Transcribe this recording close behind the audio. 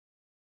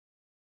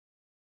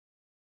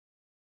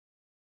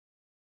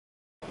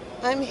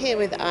I'm here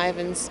with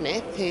Ivan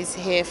Smith, who's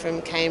here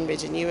from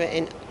Cambridge,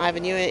 and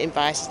Ivan, you were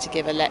invited to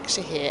give a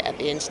lecture here at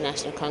the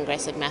International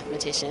Congress of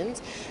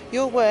Mathematicians.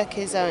 Your work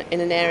is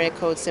in an area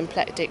called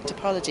symplectic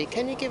topology.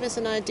 Can you give us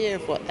an idea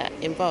of what that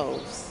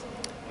involves?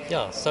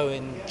 Yeah, so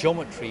in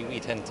geometry we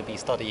tend to be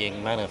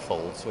studying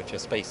manifolds, which are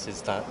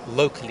spaces that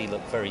locally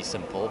look very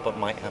simple but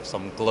might have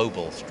some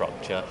global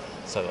structure.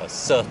 So a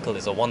circle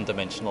is a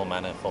one-dimensional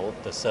manifold,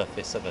 the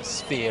surface of a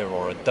sphere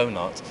or a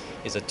donut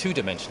is a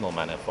two-dimensional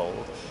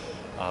manifold.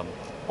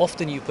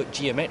 Often you put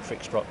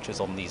geometric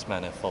structures on these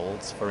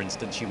manifolds. For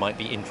instance, you might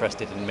be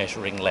interested in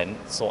measuring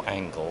lengths or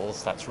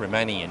angles. That's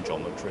Riemannian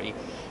geometry.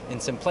 In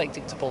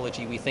symplectic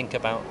topology, we think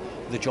about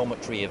the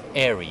geometry of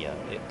area.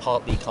 It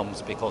partly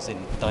comes because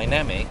in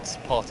dynamics,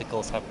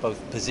 particles have both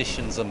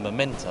positions and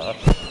momenta,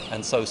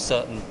 and so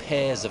certain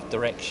pairs of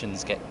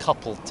directions get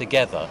coupled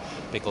together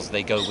because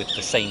they go with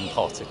the same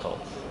particle,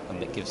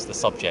 and that gives the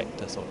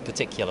subject a sort of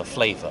particular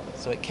flavour.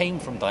 So it came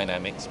from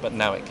dynamics, but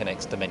now it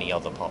connects to many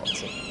other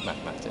parts of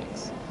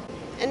mathematics.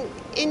 And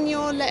in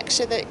your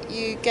lecture that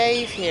you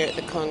gave here at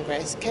the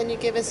Congress, can you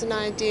give us an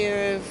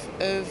idea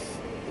of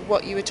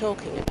what you were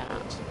talking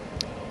about?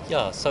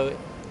 Yeah, so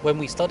when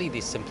we study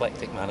these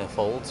symplectic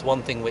manifolds,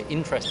 one thing we're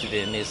interested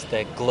in is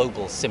their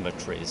global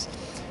symmetries.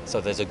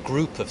 So there's a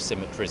group of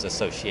symmetries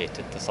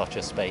associated to such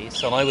a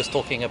space, and I was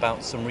talking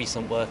about some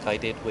recent work I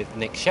did with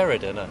Nick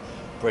Sheridan, a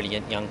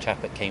brilliant young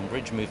chap at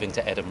Cambridge moving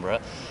to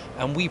Edinburgh,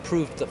 and we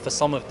proved that for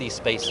some of these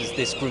spaces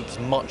this group's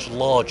much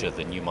larger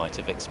than you might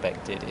have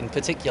expected, in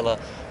particular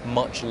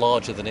much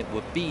larger than it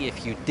would be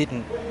if you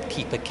didn't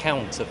keep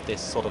account of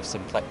this sort of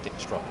symplectic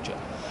structure.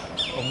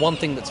 And one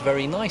thing that's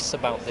very nice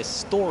about this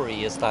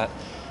story is that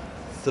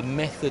the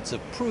methods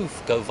of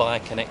proof go via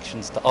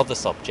connections to other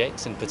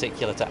subjects, in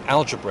particular to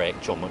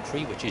algebraic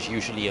geometry, which is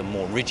usually a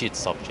more rigid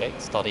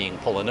subject, studying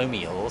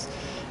polynomials.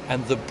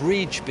 And the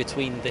bridge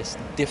between this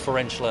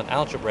differential and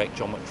algebraic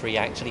geometry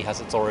actually has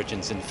its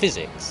origins in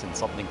physics, in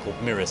something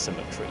called mirror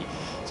symmetry.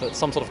 So it's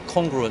some sort of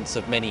congruence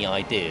of many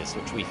ideas,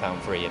 which we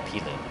found very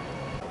appealing.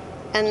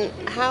 And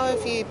how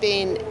have you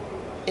been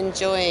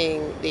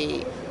enjoying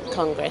the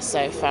Congress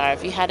so far?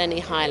 Have you had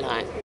any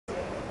highlights?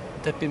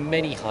 There have been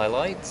many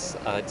highlights.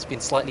 It's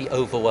been slightly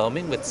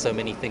overwhelming with so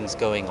many things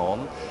going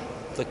on.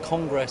 The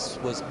Congress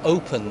was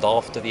opened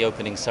after the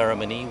opening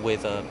ceremony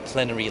with a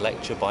plenary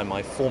lecture by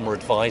my former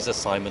advisor,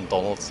 Simon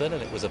Donaldson,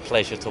 and it was a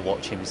pleasure to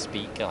watch him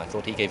speak. I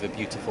thought he gave a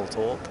beautiful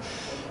talk.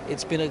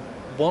 It's been a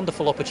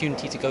wonderful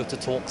opportunity to go to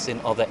talks in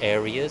other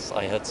areas.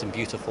 I heard some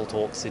beautiful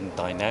talks in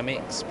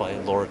dynamics by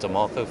Laura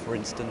DeMarco, for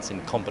instance,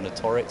 in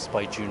combinatorics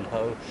by Jun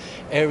Ho,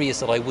 areas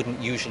that I wouldn't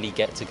usually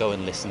get to go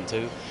and listen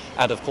to.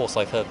 And of course,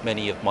 I've heard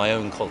many of my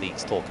own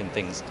colleagues talk in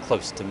things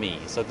close to me.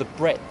 So the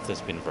breadth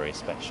has been very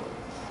special.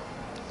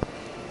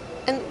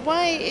 And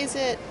why is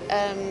it,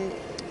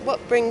 what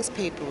brings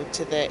people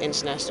to the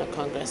International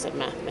Congress of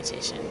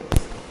Mathematicians?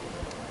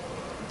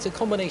 It's a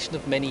combination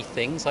of many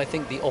things. I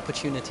think the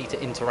opportunity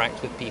to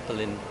interact with people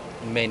in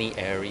many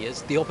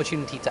areas, the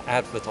opportunity to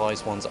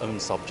advertise one's own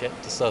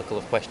subject, the circle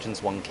of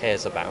questions one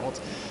cares about.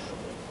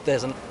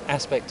 There's an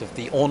aspect of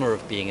the honour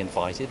of being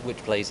invited, which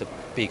plays a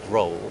big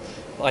role.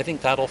 I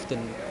think that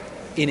often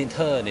in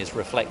turn is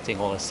reflecting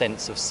on a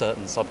sense of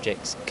certain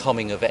subjects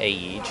coming of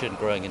age and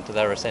growing into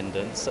their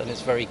ascendance, and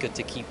it's very good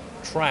to keep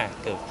track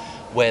of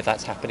where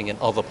that's happening in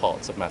other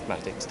parts of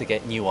mathematics, to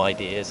get new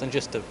ideas and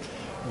just to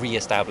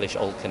re-establish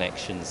old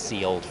connections,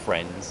 see old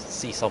friends,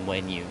 see somewhere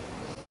new.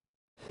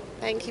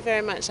 Thank you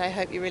very much. I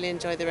hope you really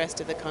enjoy the rest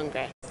of the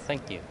Congress.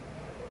 Thank you.